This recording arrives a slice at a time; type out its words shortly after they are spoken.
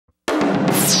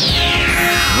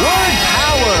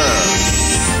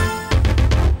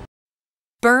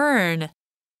burn,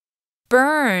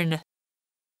 burn.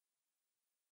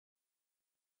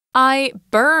 I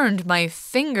burned my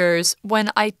fingers when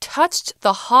I touched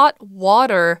the hot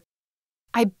water.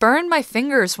 I burned my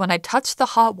fingers when I touched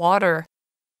the hot water.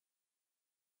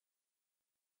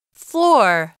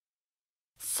 Floor,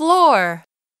 floor.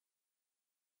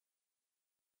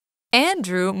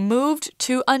 Andrew moved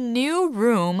to a new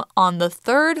room on the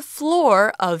third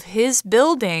floor of his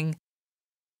building.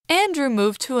 Andrew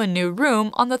moved to a new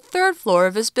room on the third floor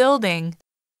of his building.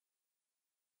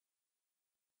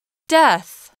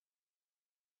 Death,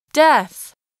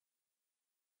 death.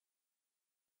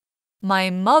 My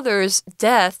mother's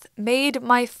death made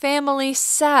my family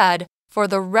sad for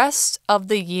the rest of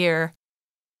the year.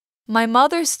 My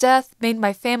mother's death made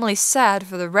my family sad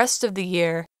for the rest of the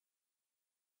year.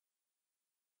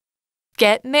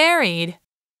 Get married,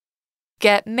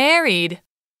 get married.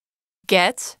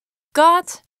 Get,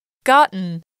 got,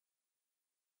 gotten.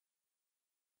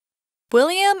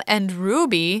 William and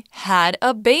Ruby had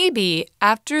a baby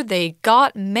after they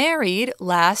got married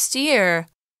last year.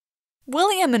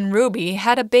 William and Ruby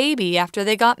had a baby after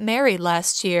they got married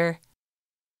last year.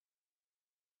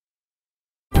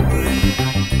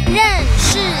 认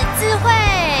识字汇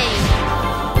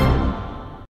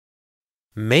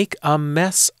Make a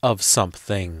mess of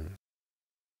something.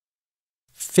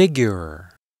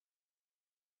 Figure.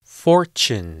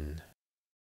 Fortune.